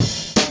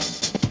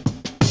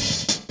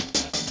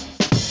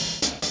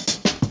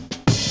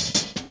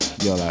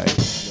Yo, like,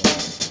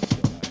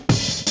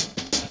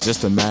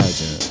 just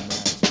imagine,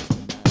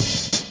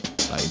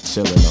 like,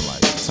 chilling on, like,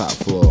 the top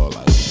floor,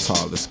 like, the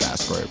tallest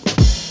skyscraper.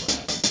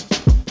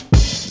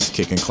 Just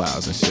kicking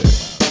clouds and shit.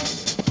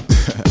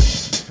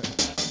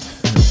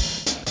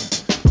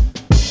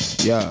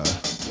 Yeah.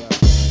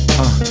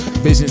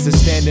 Visions of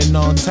standing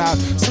on top,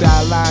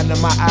 skyline in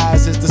my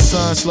eyes as the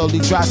sun slowly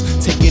drops.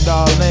 Take it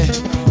all in.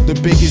 The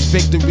biggest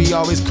victory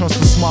always comes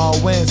from small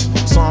wins.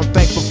 So I'm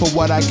thankful for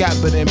what I got,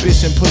 but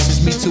ambition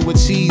pushes me to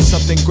achieve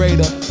something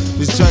greater.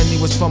 This journey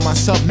was for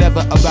myself,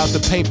 never about the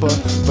paper.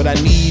 But I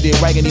needed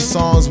writing these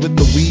songs with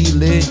the weed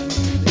lit.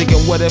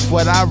 Thinking what if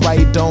what I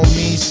write don't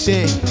mean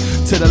shit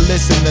to the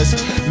listeners.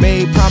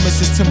 Made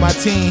promises to my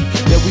team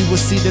that we will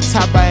see the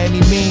top by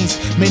any means.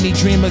 Many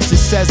dream of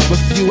success, but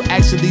few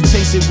actually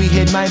chase it. We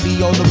hit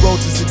 90 on the road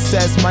to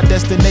success. My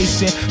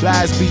destination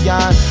lies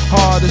beyond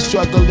all the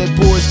struggle and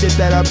bullshit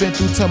that I've been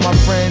through. To my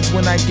friends,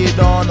 when I get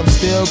on, I'm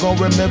still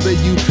gonna remember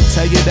you.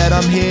 Tell you that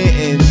I'm here,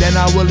 and then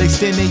I will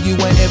extend you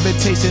an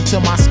invitation to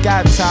my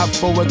sky top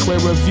for a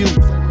clearer view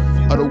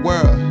of the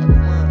world.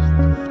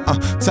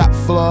 Top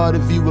floor, the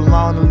view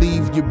alone will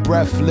leave you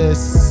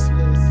breathless.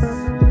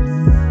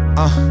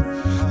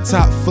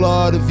 Top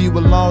floor, the view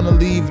alone will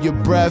leave you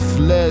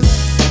breathless.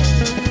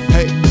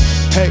 Hey,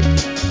 hey.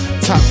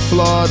 Top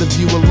floor, the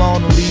view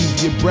alone will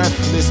leave you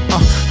breathless.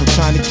 I'm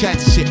trying to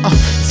catch it.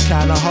 It's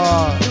kinda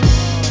hard.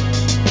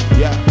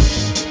 Yeah.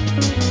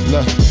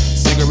 Look,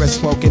 cigarette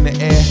smoke in the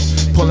air,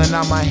 pulling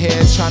out my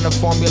hair, trying to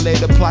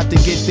formulate a plot to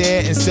get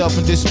there. In self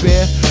and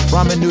despair,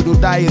 ramen noodle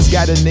diets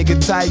got a nigga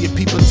tired.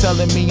 People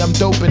telling me I'm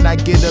dope and I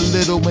get a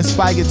little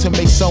inspired to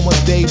make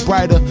someone's day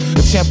brighter.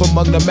 A champ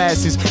among the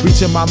masses,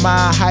 reaching my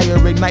mind higher,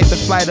 ignite the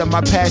flight of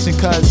my passion.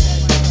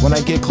 Cause when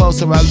I get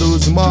closer I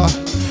lose more.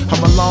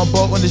 I'm a long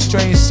boat on the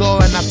strange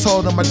shore, and I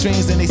told them my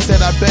dreams and they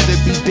said I better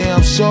be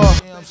damn sure.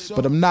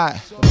 But I'm not.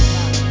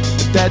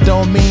 That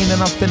don't mean that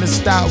I'm finna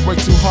stop, work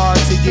too hard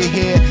to get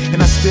here, and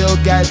I still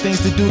got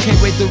things to do. Can't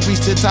wait to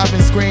reach the top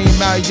and scream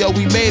out, yo,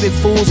 we made it,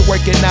 fools.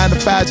 Working 9 to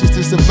 5 just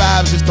to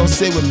survive, just don't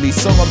sit with me.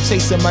 So I'm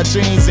chasing my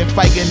dreams and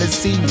fighting to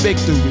see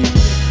victory.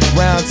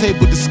 Round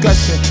table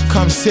discussion,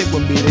 come sit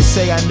with me. They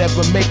say I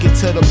never make it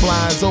till the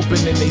blinds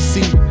open and they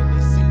see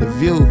the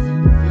view.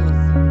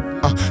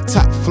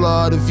 Top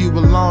floor, the view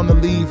alone will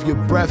leave you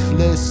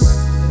breathless.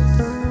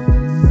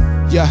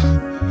 Yeah.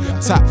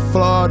 Top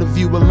floor, the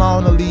view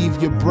alone will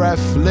leave you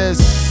breathless.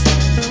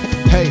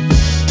 Hey,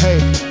 hey.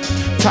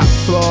 Top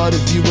floor, the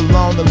view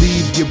alone will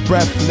leave you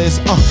breathless.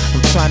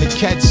 I'm trying to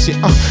catch it.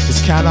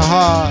 It's kinda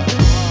hard.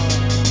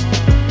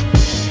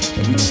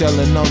 And we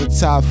chillin' on the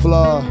top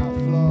floor.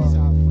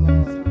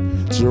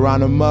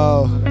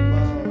 Geronimo,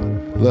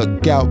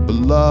 look out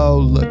below,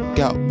 look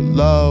out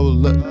below,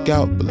 look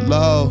out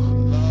below.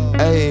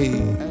 Hey,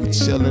 we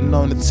chillin'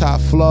 on the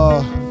top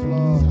floor.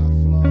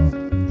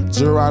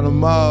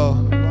 Geronimo,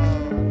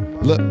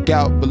 look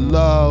out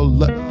below,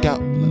 look out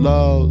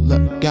below,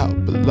 look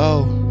out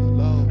below.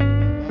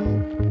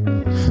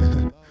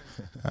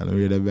 I don't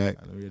read that back.